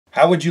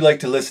How would you like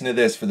to listen to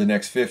this for the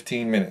next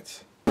 15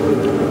 minutes?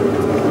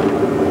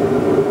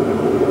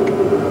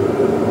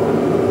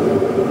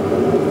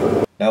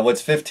 Now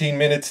what's 15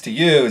 minutes to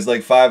you is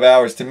like 5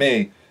 hours to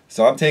me.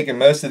 So I'm taking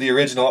most of the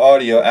original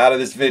audio out of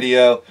this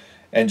video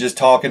and just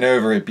talking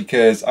over it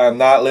because I'm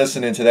not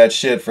listening to that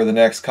shit for the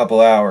next couple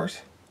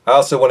hours. I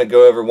also want to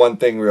go over one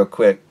thing real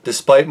quick.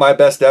 Despite my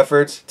best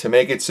efforts to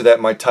make it so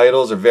that my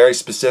titles are very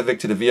specific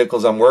to the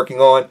vehicles I'm working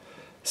on,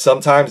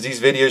 sometimes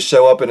these videos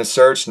show up in a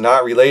search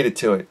not related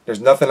to it. There's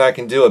nothing I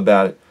can do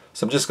about it.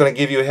 So I'm just going to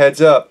give you a heads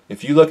up.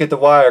 If you look at the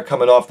wire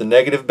coming off the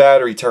negative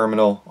battery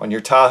terminal on your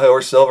Tahoe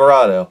or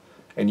Silverado,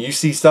 and you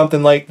see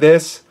something like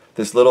this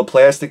little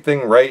plastic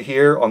thing right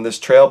here on this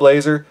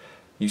Trailblazer,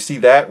 you see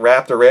that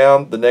wrapped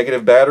around the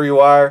negative battery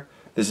wire,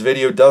 this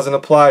video doesn't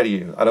apply to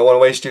you. I don't want to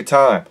waste your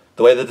time.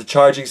 The way that the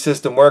charging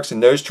system works in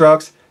those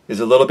trucks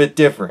is a little bit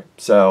different.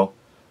 So,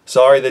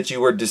 sorry that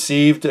you were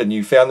deceived and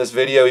you found this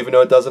video even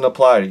though it doesn't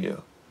apply to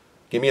you.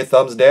 Give me a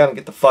thumbs down and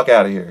get the fuck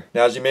out of here.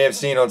 Now, as you may have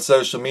seen on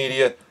social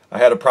media, I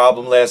had a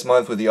problem last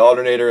month with the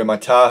alternator in my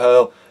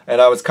Tahoe, and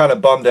I was kind of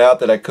bummed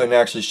out that I couldn't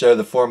actually show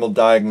the formal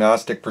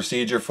diagnostic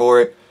procedure for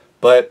it.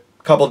 But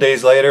a couple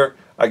days later,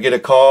 I get a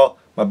call.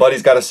 My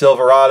buddy's got a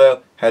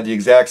Silverado, had the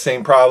exact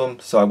same problem,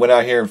 so I went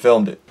out here and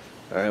filmed it.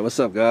 Alright, what's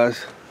up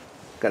guys?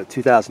 Got a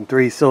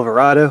 2003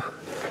 Silverado.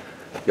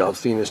 Y'all have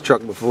seen this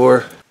truck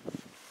before.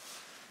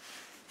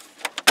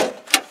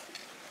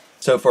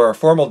 So for our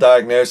formal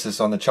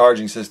diagnosis on the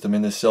charging system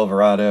in this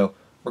Silverado,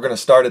 we're going to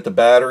start at the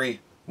battery.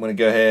 I'm going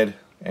to go ahead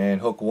and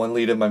hook one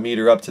lead of my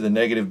meter up to the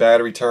negative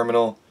battery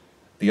terminal,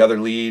 the other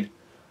lead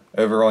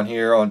over on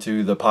here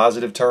onto the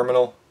positive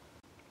terminal.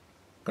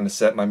 I'm going to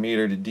set my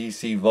meter to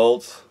DC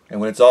volts, and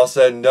when it's all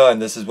said and done,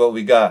 this is what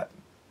we got.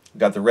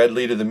 We've got the red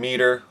lead of the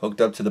meter hooked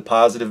up to the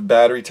positive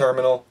battery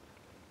terminal.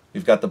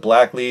 We've got the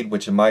black lead,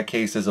 which in my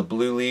case is a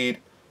blue lead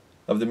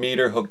of the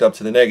meter, hooked up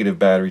to the negative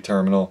battery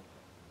terminal.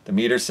 The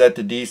meter's set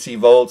to DC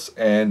volts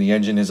and the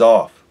engine is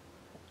off.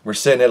 We're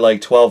sitting at like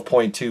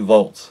 12.2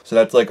 volts, so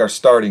that's like our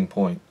starting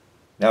point.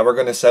 Now we're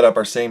going to set up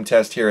our same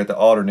test here at the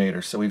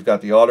alternator. So we've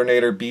got the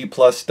alternator B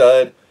plus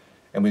stud,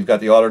 and we've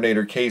got the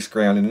alternator case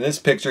ground. And in this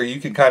picture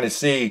you can kind of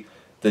see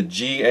the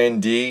G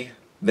and D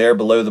there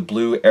below the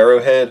blue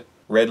arrowhead.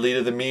 Red lead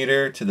of the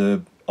meter to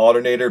the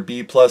alternator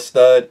B plus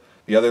stud,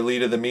 the other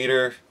lead of the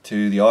meter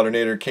to the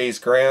alternator case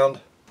ground.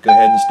 Go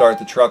ahead and start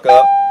the truck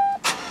up.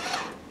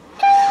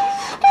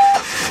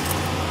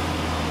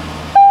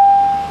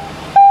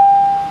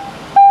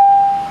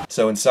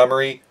 So in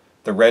summary,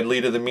 the red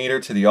lead of the meter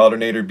to the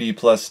alternator B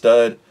plus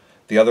stud,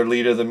 the other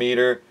lead of the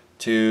meter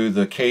to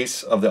the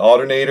case of the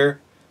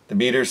alternator. The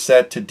meter's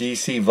set to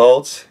DC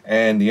volts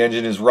and the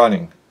engine is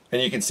running.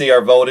 And you can see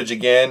our voltage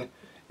again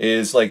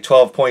is like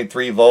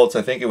 12.3 volts.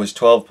 I think it was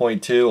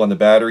 12.2 on the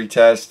battery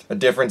test. A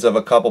difference of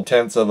a couple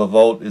tenths of a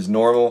volt is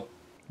normal.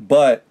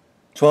 But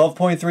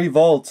 12.3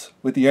 volts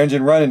with the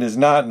engine running is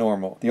not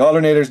normal. The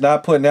alternator's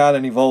not putting out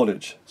any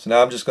voltage. So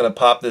now I'm just going to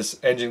pop this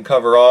engine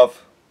cover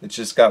off. It's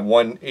just got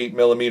one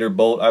 8mm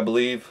bolt, I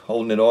believe,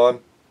 holding it on.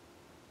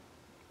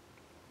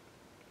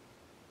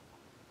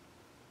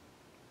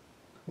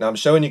 Now I'm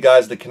showing you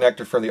guys the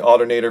connector for the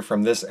alternator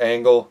from this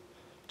angle,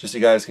 just so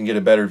you guys can get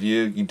a better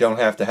view. You don't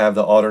have to have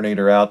the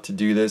alternator out to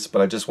do this,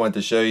 but I just wanted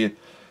to show you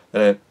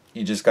that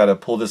you just got to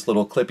pull this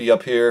little clippy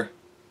up here,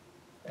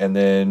 and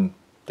then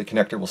the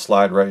connector will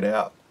slide right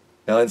out.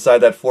 Now inside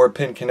that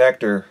 4-pin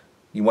connector,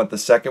 you want the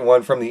second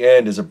one from the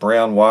end is a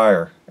brown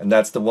wire, and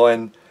that's the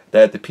one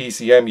that the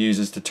PCM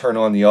uses to turn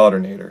on the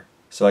alternator.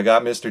 So I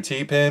got Mr.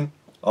 T-pin.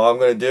 All I'm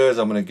going to do is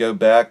I'm going to go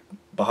back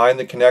behind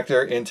the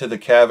connector into the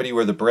cavity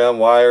where the brown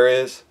wire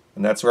is,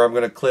 and that's where I'm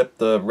going to clip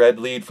the red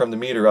lead from the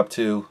meter up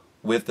to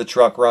with the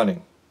truck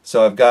running.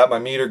 So I've got my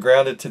meter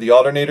grounded to the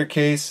alternator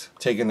case,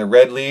 taking the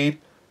red lead,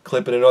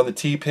 clipping it on the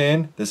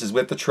T-pin. This is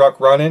with the truck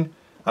running.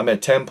 I'm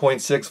at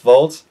 10.6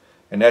 volts,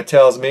 and that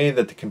tells me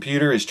that the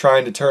computer is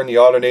trying to turn the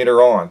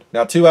alternator on.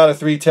 Now 2 out of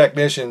 3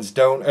 technicians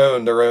don't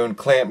own their own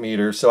clamp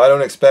meter, so I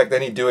don't expect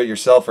any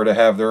do-it-yourselfer to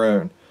have their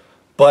own.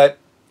 But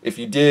if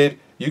you did,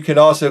 you can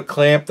also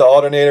clamp the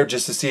alternator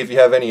just to see if you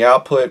have any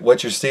output.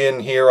 What you're seeing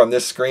here on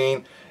this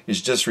screen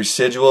is just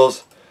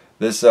residuals.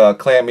 This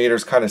clamp meter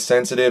is kind of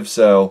sensitive,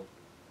 so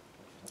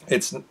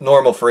it's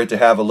normal for it to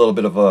have a little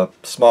bit of a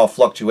small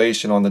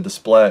fluctuation on the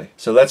display.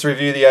 So let's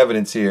review the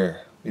evidence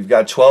here. We've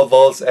got 12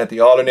 volts at the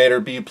alternator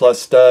B plus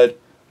stud.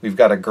 We've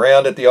got a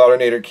ground at the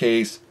alternator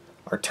case.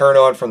 Our turn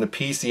on from the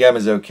PCM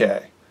is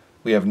okay.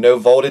 We have no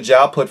voltage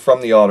output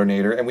from the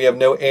alternator, and we have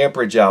no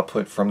amperage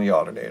output from the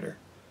alternator.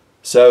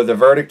 So the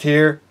verdict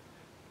here,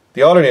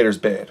 the alternator's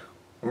bad,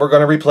 and we're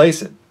going to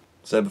replace it.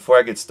 So before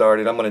I get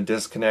started, I'm going to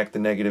disconnect the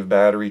negative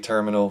battery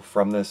terminal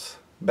from this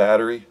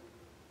battery.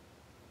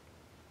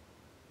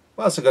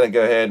 I'm also going to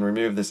go ahead and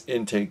remove this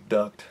intake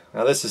duct.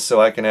 Now this is so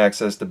I can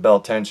access the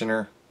belt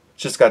tensioner.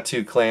 It's just got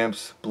 2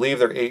 clamps. I believe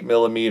they're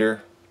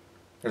 8mm.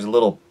 There's a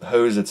little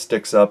hose that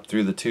sticks up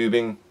through the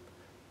tubing.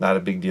 Not a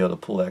big deal to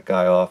pull that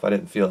guy off. I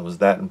didn't feel it was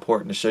that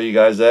important to show you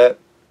guys that.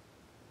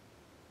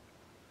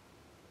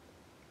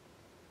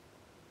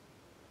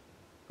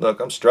 Look,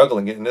 I'm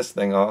struggling getting this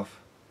thing off.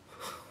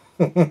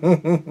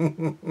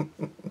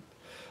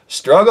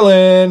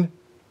 Struggling!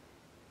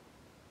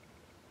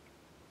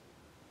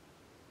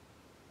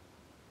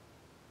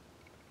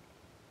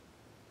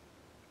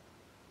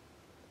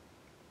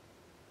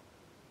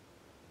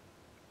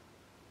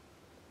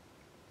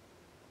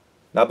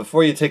 Now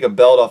before you take a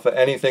belt off of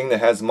anything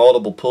that has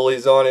multiple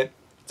pulleys on it,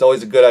 it's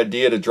always a good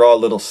idea to draw a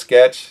little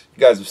sketch.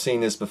 You guys have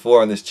seen this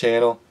before on this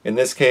channel. In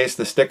this case,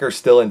 the sticker's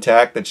still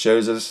intact that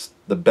shows us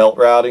the belt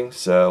routing,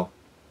 so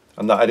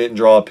I didn't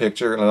draw a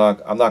picture, and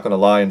I'm not going to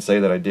lie and say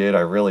that I did. I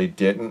really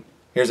didn't.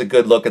 Here's a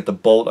good look at the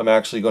bolt I'm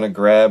actually going to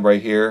grab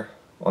right here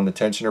on the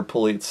tensioner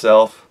pulley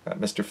itself. Got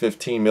Mr.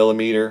 15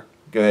 millimeter.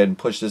 Go ahead and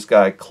push this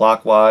guy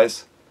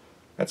clockwise.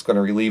 That's going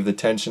to relieve the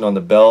tension on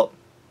the belt.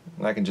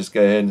 And I can just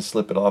go ahead and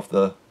slip it off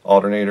the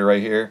alternator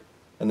right here.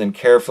 And then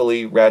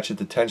carefully ratchet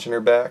the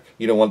tensioner back.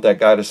 You don't want that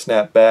guy to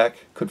snap back.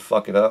 Could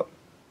fuck it up.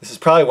 This is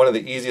probably one of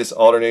the easiest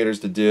alternators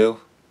to do.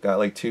 Got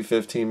like two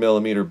 15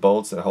 millimeter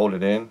bolts that hold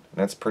it in. And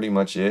that's pretty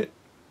much it.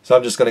 So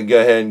I'm just going to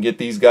go ahead and get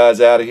these guys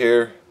out of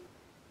here.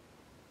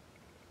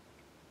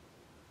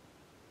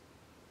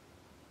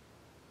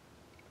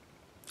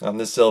 On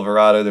this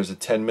Silverado, there's a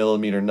 10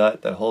 millimeter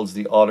nut that holds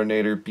the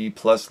alternator B+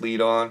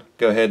 lead on.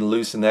 Go ahead and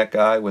loosen that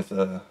guy with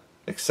a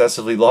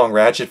excessively long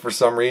ratchet for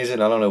some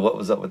reason. I don't know what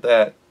was up with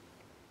that.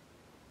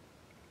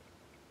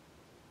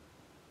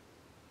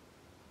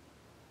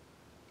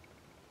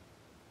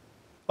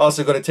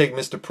 Also going to take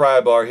Mr.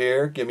 Pry Bar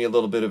here, give me a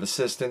little bit of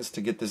assistance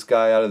to get this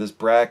guy out of this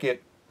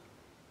bracket.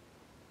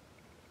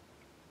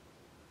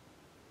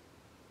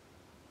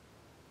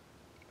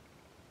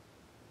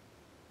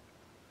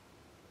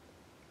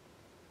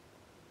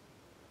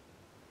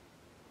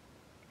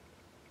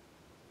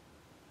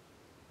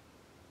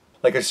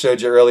 Like I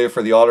showed you earlier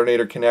for the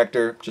alternator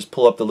connector, just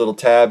pull up the little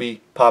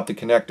tabby, pop the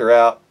connector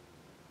out.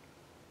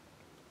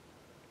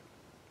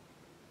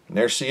 And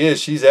there she is,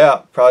 she's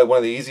out. Probably one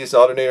of the easiest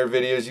alternator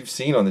videos you've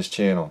seen on this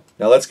channel.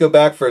 Now let's go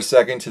back for a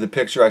second to the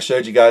picture I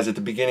showed you guys at the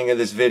beginning of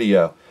this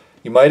video.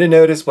 You might have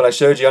noticed when I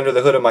showed you under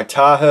the hood of my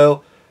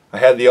Tahoe, I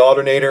had the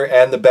alternator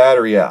and the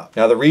battery out.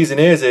 Now the reason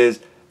is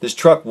this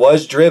truck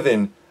was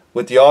driven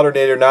with the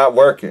alternator not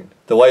working.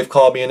 The wife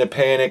called me in a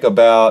panic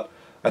about,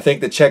 I think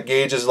the check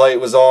gauges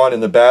light was on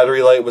and the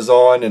battery light was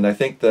on, and I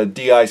think the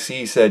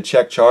DIC said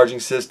check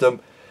charging system,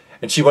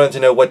 and she wanted to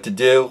know what to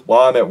do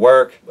while I'm at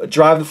work.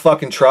 Drive the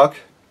fucking truck.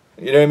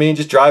 You know what I mean?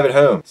 Just drive it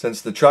home.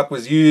 Since the truck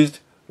was used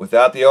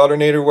without the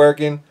alternator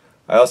working,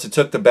 I also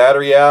took the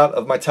battery out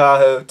of my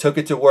Tahoe, took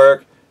it to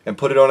work, and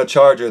put it on a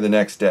charger the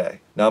next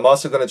day. Now I'm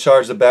also going to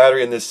charge the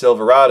battery in this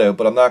Silverado,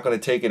 but I'm not going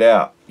to take it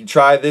out. You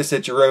try this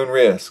at your own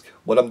risk.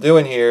 What I'm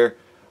doing here,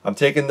 I'm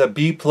taking the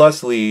B+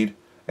 lead,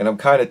 and I'm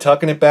kind of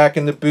tucking it back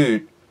in the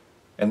boot,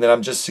 and then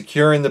I'm just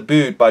securing the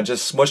boot by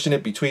just smushing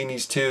it between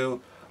these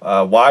two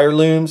wire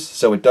looms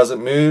so it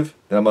doesn't move.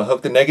 Then I'm going to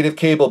hook the negative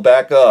cable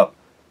back up,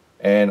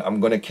 and I'm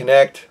going to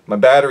connect my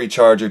battery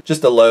charger,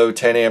 just a low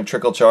 10 amp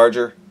trickle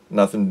charger,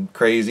 nothing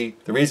crazy.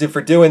 The reason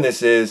for doing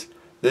this is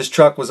this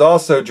truck was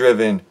also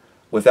driven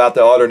without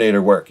the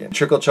alternator working.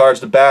 Trickle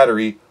charged the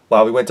battery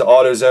while we went to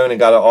AutoZone and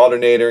got an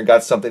alternator and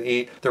got something to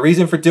eat. The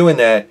reason for doing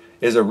that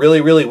is a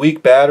really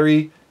weak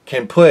battery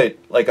can put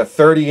like a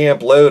 30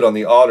 amp load on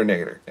the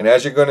alternator. And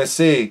as you're going to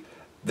see,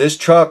 this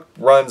truck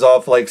runs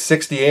off like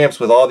 60 amps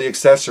with all the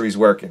accessories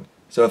working.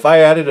 So if I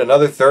added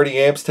another 30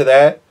 amps to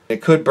that,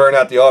 it could burn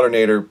out the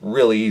alternator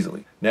really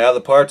easily. Now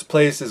the parts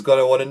place is going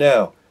to want to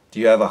know, do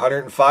you have a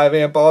 105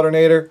 amp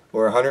alternator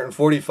or a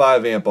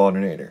 145 amp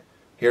alternator?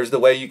 Here's the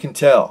way you can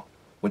tell.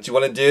 What you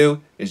want to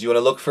do is you want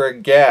to look for a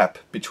gap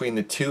between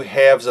the two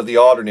halves of the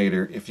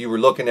alternator if you were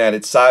looking at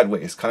it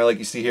sideways, kind of like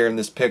you see here in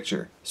this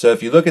picture. So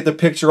if you look at the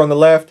picture on the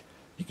left,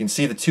 you can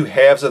see the two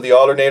halves of the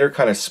alternator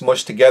kind of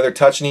smushed together,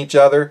 touching each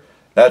other.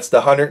 That's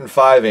the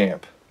 105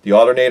 amp. The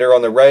alternator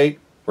on the right,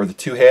 where the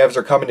two halves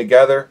are coming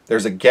together,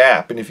 there's a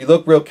gap. And if you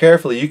look real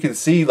carefully, you can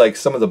see like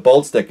some of the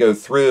bolts that go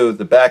through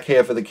the back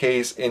half of the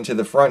case into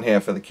the front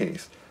half of the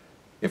case.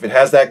 If it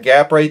has that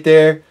gap right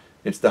there,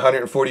 it's the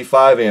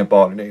 145 amp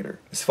alternator.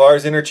 As far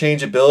as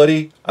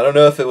interchangeability, I don't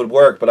know if it would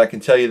work, but I can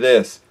tell you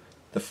this.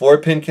 The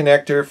 4-pin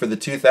connector for the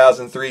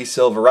 2003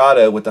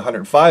 Silverado with the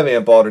 105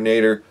 amp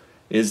alternator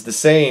is the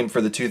same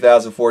for the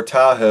 2004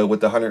 Tahoe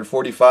with the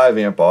 145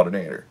 amp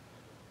alternator.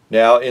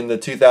 Now in the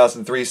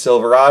 2003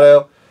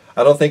 Silverado,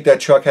 I don't think that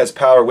truck has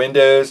power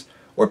windows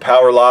or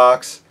power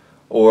locks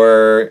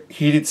or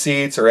heated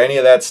seats or any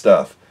of that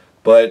stuff.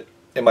 But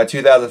in my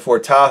 2004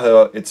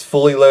 Tahoe, it's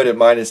fully loaded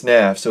minus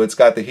nav. So it's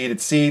got the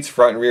heated seats,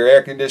 front and rear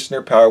air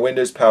conditioner, power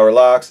windows, power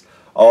locks,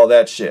 all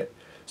that shit.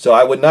 So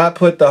I would not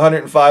put the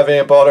 105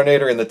 amp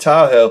alternator in the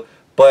Tahoe,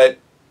 but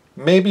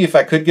maybe if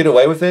I could get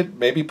away with it,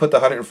 maybe put the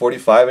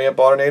 145 amp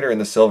alternator in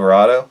the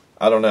Silverado.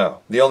 I don't know.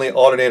 The only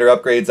alternator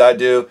upgrades I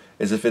do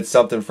is if it's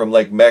something from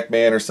like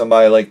MechMan or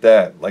somebody like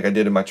that, like I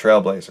did in my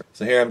Trailblazer.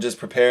 So here I'm just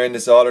preparing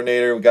this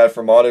alternator we got it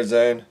from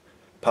AutoZone.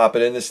 Pop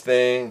it in this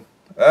thing.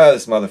 Ah,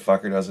 this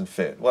motherfucker doesn't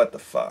fit. What the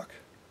fuck?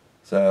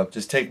 So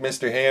just take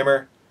Mr.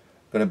 Hammer.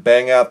 I'm going to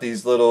bang out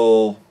these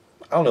little,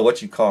 I don't know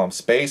what you call them,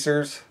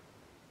 spacers.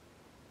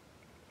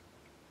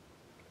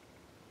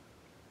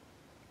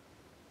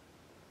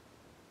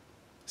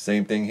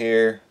 Same thing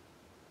here.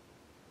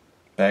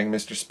 Bang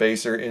Mr.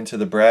 Spacer into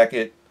the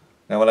bracket.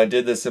 Now when I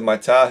did this in my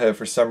Tahoe,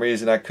 for some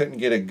reason I couldn't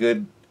get a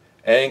good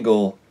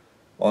angle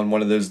on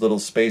one of those little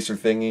spacer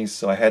thingies,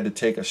 so I had to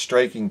take a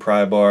striking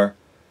pry bar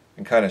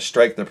and kind of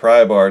strike the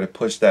pry bar to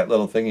push that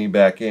little thingy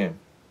back in.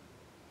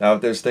 Now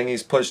with those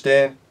thingies pushed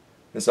in,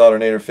 this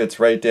alternator fits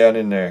right down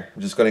in there.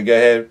 I'm just going to go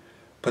ahead,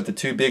 put the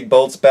two big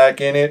bolts back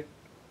in it.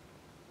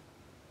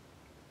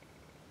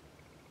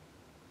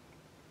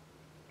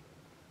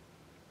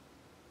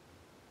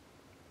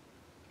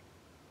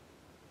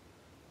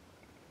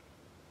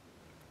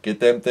 Get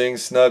them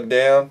things snugged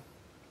down.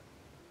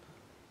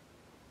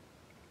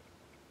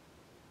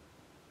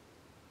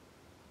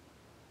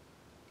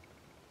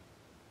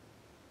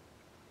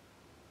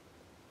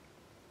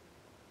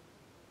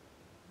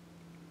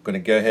 I'm going to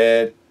go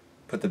ahead,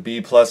 put the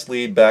B+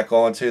 lead back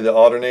onto the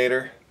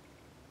alternator.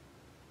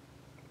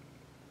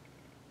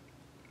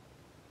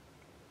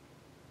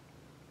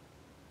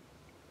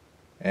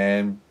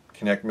 And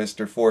connect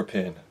Mr.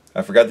 4-pin.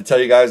 I forgot to tell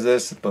you guys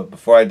this, but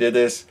before I did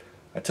this,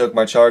 I took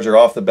my charger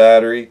off the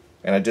battery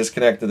and I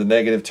disconnected the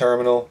negative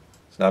terminal.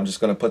 So now I'm just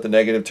going to put the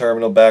negative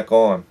terminal back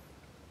on.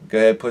 Go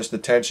ahead, push the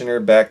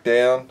tensioner back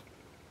down.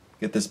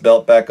 Get this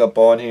belt back up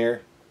on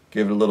here.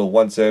 Give it a little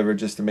once over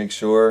just to make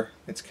sure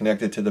it's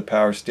connected to the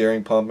power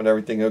steering pump and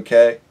everything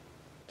okay.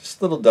 Just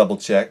a little double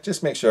check,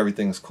 just make sure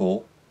everything's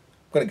cool.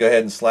 I'm going to go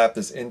ahead and slap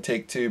this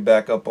intake tube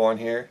back up on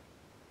here.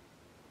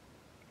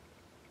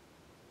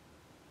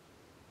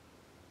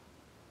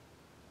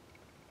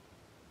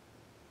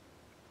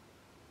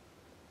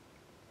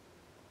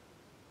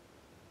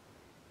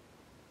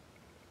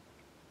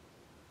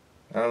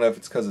 I don't know if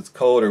it's because it's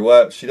cold or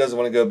what. She doesn't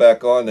want to go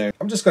back on there.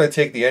 I'm just going to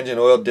take the engine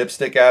oil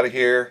dipstick out of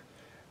here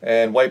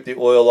and wipe the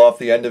oil off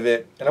the end of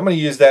it. And I'm going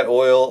to use that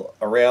oil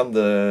around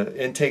the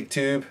intake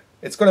tube.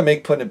 It's going to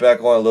make putting it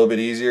back on a little bit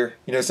easier.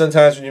 You know,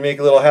 sometimes when you make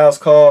a little house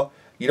call,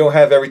 you don't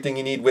have everything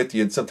you need with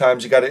you. And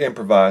sometimes you got to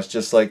improvise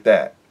just like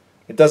that.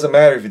 It doesn't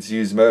matter if it's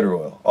used motor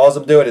oil. All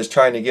I'm doing is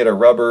trying to get a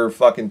rubber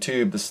fucking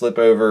tube to slip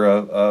over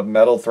a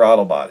metal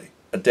throttle body.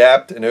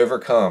 Adapt and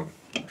overcome,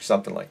 or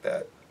something like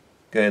that.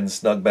 Go ahead and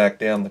snug back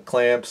down the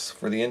clamps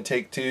for the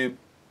intake tube.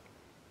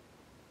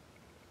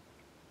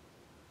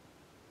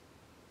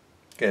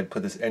 Go ahead and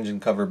put this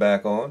engine cover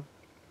back on.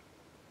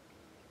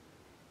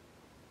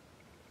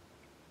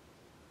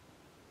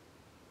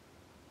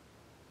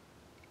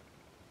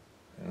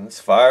 And let's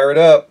fire it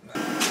up.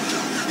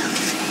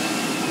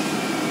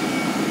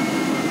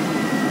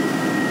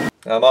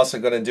 Now I'm also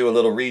going to do a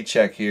little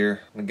recheck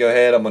here. I'm going to go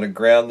ahead, I'm going to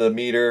ground the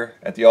meter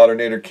at the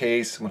alternator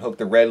case. I'm going to hook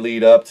the red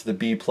lead up to the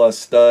B+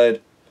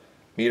 stud.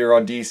 Meter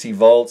on DC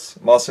volts.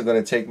 I'm also going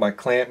to take my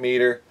clamp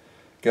meter,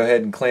 go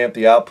ahead and clamp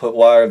the output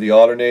wire of the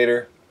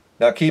alternator.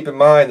 Now keep in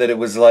mind that it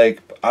was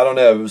like, I don't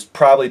know, it was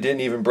probably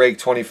didn't even break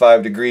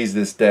 25 degrees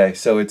this day,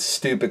 so it's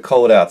stupid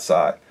cold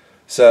outside.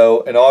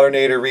 So an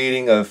alternator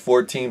reading of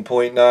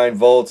 14.9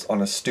 volts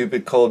on a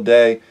stupid cold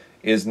day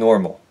is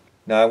normal.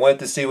 Now I went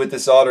to see what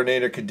this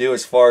alternator could do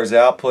as far as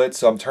output,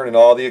 so I'm turning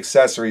all the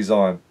accessories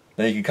on.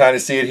 Now you can kind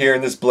of see it here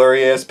in this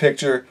blurry ass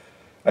picture.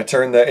 I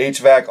turned the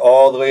HVAC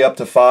all the way up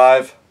to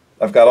 5.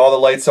 I've got all the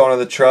lights on in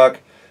the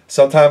truck.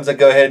 Sometimes I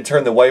go ahead and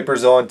turn the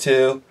wipers on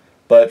too,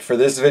 but for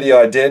this video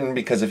I didn't,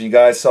 because if you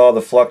guys saw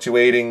the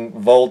fluctuating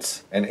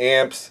volts and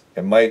amps,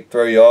 it might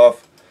throw you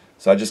off.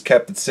 So I just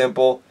kept it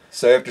simple.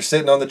 So after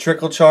sitting on the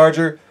trickle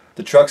charger,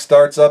 the truck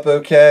starts up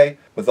okay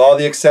with all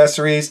the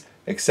accessories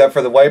except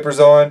for the wipers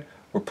on.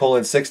 We're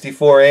pulling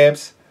 64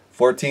 amps,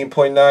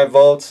 14.9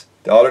 volts.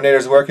 The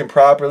alternator's working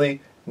properly,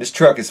 and this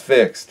truck is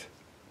fixed.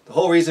 The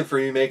whole reason for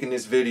me making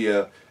this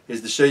video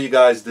is to show you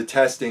guys the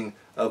testing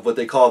of what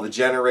they call the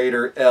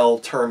generator L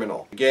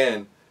terminal.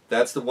 Again,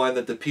 that's the one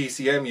that the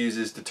PCM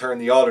uses to turn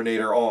the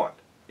alternator on.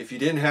 If you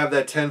didn't have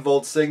that 10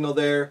 volt signal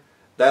there,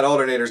 that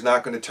alternator is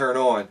not going to turn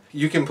on.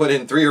 You can put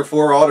in 3 or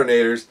 4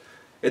 alternators.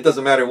 It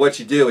doesn't matter what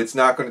you do, it's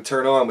not going to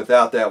turn on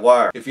without that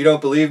wire. If you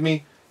don't believe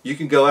me, you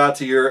can go out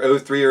to your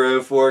 03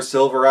 or 04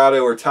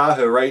 Silverado or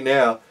Tahoe right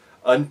now,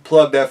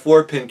 unplug that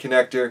 4-pin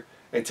connector,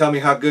 and tell me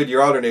how good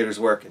your alternator's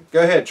working.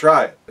 Go ahead,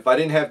 try it. If I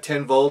didn't have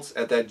 10 volts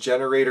at that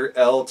generator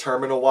L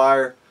terminal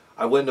wire,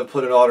 I wouldn't have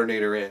put an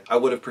alternator in. I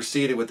would have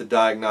proceeded with the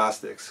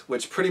diagnostics,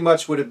 which pretty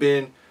much would have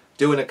been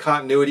doing a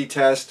continuity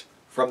test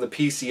from the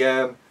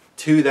PCM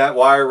to that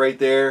wire right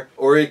there,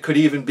 or it could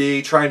even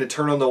be trying to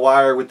turn on the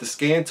wire with the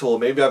scan tool.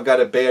 Maybe I've got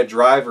a bad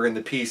driver in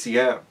the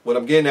PCM. What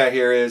I'm getting at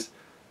here is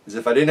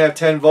if I didn't have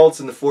 10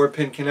 volts in the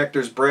 4-pin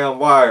connector's brown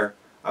wire,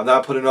 I'm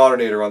not putting an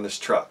alternator on this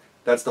truck.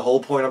 That's the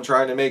whole point I'm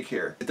trying to make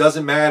here. It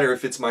doesn't matter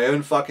if it's my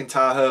own fucking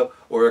Tahoe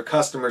or a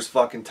customer's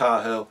fucking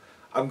Tahoe.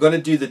 I'm going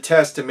to do the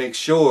test to make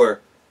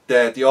sure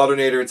that the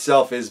alternator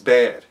itself is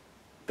bad.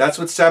 That's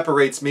what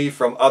separates me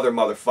from other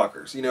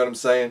motherfuckers. You know what I'm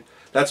saying?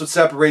 That's what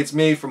separates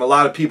me from a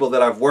lot of people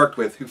that I've worked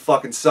with who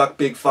fucking suck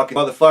big fucking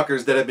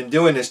motherfuckers that have been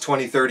doing this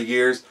 20, 30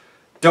 years,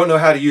 don't know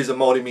how to use a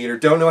multimeter,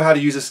 don't know how to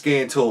use a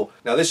scan tool.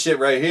 Now this shit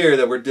right here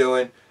that we're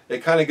doing,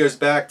 it kind of goes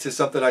back to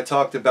something I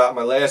talked about in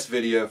my last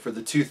video for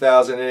the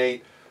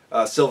 2008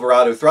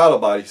 Silverado throttle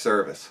body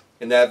service.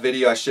 In that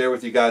video I shared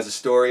with you guys a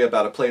story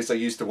about a place I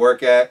used to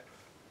work at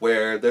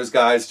where those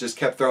guys just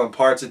kept throwing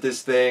parts at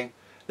this thing.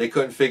 They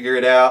couldn't figure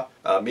it out.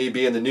 Me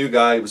being the new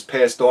guy, it was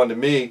passed on to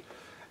me.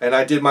 And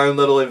I did my own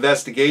little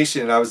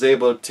investigation and I was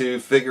able to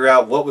figure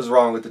out what was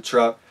wrong with the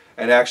truck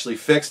and actually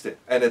fixed it.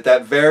 And at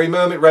that very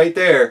moment right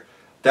there,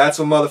 that's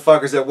when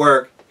motherfuckers at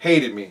work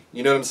hated me.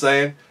 You know what I'm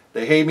saying?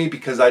 They hate me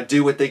because I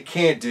do what they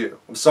can't do.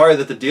 I'm sorry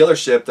that the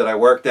dealership that I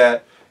worked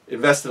at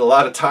invested a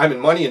lot of time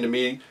and money into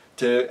me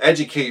to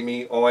educate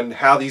me on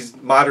how these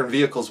modern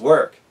vehicles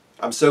work.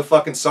 I'm so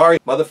fucking sorry.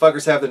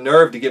 Motherfuckers have the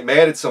nerve to get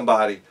mad at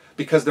somebody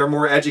because they're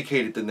more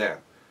educated than them.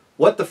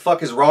 What the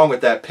fuck is wrong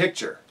with that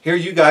picture? Here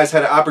you guys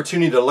had an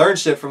opportunity to learn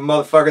shit from a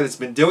motherfucker that's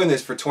been doing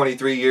this for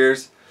 23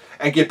 years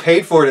and get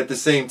paid for it at the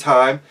same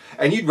time,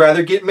 and you'd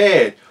rather get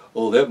mad.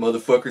 Oh, that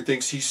motherfucker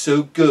thinks he's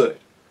so good.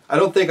 I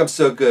don't think I'm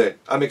so good.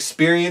 I'm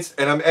experienced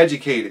and I'm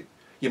educated.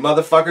 You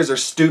motherfuckers are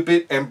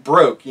stupid and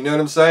broke, you know what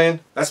I'm saying?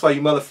 That's why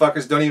you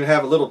motherfuckers don't even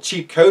have a little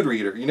cheap code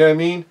reader, you know what I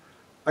mean?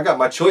 I got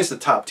my choice of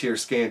top tier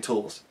scan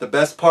tools. The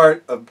best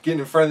part of getting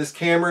in front of this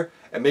camera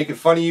and making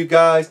fun of you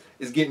guys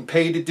is getting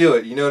paid to do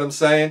it, you know what I'm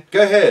saying?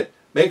 Go ahead,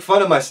 make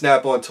fun of my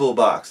Snap-on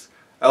toolbox.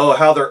 Oh,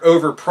 how they're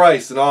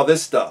overpriced and all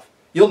this stuff.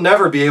 You'll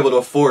never be able to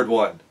afford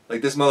one.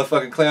 Like this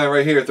motherfucking clown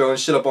right here throwing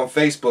shit up on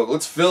Facebook.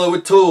 Let's fill it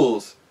with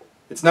tools.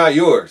 It's not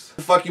yours. What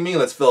the fuck you mean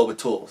let's fill it with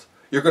tools?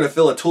 You're gonna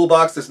fill a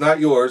toolbox that's not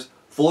yours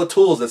full of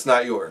tools that's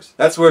not yours.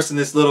 That's worse than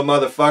this little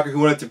motherfucker who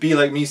wanted to be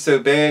like me so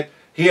bad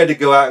he had to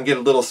go out and get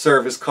a little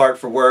service cart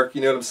for work,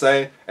 you know what I'm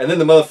saying? And then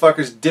the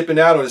motherfucker's dipping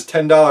out on his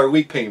 $10 a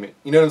week payment,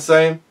 you know what I'm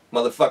saying?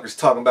 Motherfuckers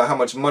talking about how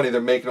much money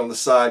they're making on the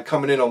side,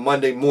 coming in on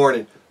Monday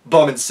morning,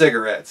 bumming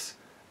cigarettes.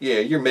 Yeah,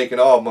 you're making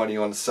all money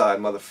on the side,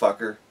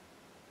 motherfucker.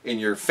 In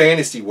your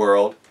fantasy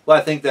world. Well,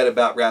 I think that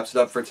about wraps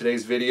it up for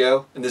today's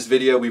video. In this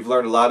video, we've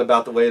learned a lot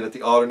about the way that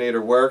the alternator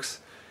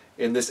works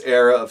in this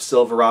era of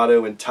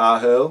Silverado and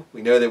Tahoe.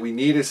 We know that we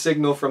need a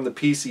signal from the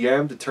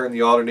PCM to turn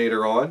the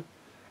alternator on,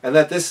 and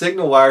that this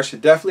signal wire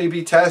should definitely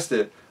be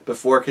tested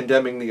before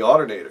condemning the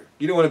alternator.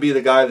 You don't want to be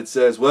the guy that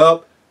says,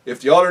 well, if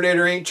the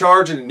alternator ain't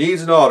charging, it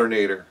needs an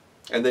alternator,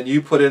 and then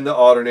you put in the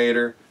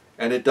alternator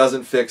and it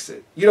doesn't fix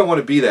it. You don't want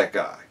to be that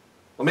guy.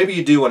 Well, maybe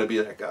you do want to be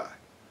that guy.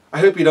 I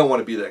hope you don't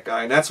want to be that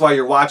guy, and that's why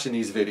you're watching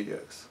these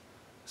videos.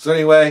 So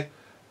anyway,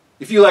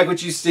 if you like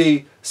what you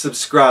see,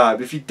 subscribe.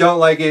 If you don't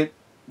like it,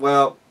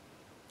 well,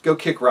 go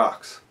kick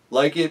rocks.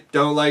 Like it,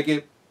 don't like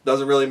it,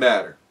 doesn't really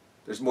matter.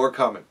 There's more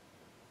coming.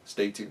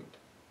 Stay tuned.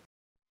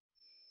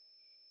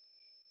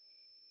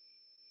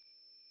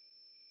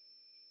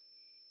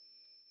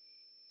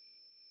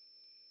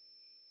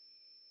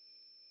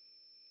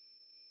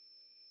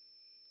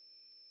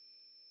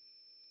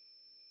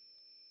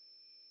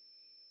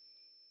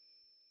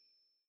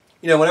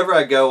 You know, whenever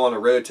I go on a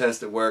road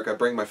test at work, I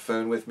bring my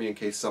phone with me in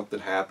case something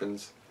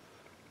happens.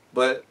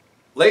 But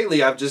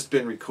lately, I've just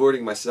been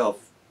recording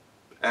myself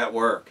at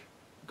work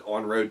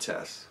on road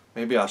tests.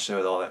 Maybe I'll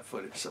show all that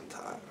footage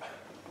sometime.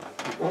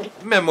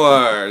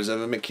 Memoirs of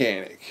a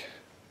Mechanic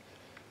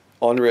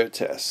on road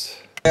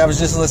tests. I was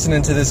just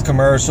listening to this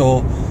commercial,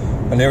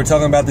 and they were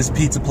talking about this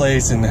pizza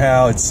place and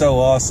how it's so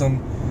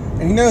awesome.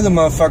 And you know the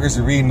motherfuckers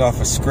are reading off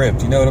a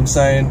script, you know what I'm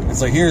saying?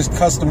 It's like, here's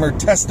customer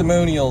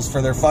testimonials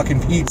for their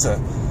fucking pizza.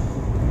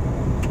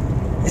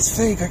 It's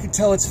fake. I can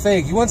tell it's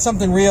fake. You want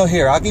something real?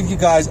 Here, I'll give you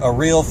guys a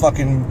real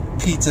fucking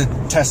pizza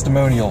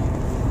testimonial.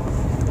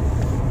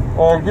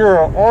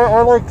 Yeah,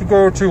 I like to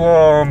go to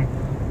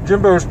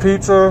Jimbo's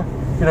Pizza,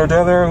 you know,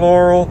 down there in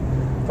Laurel.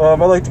 I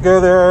like to go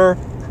there.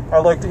 I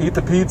like to eat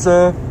the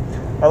pizza.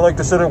 I like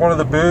to sit at one of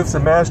the booths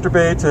and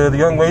masturbate to the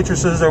young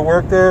waitresses that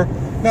work there.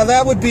 Now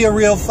that would be a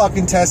real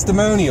fucking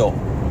testimonial.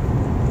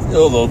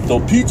 Oh,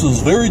 the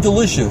pizza's very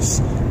delicious.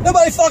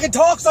 Nobody fucking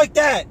talks like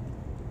that.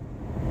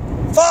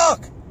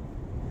 Fuck.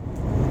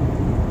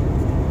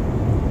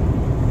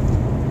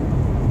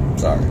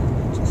 Sorry.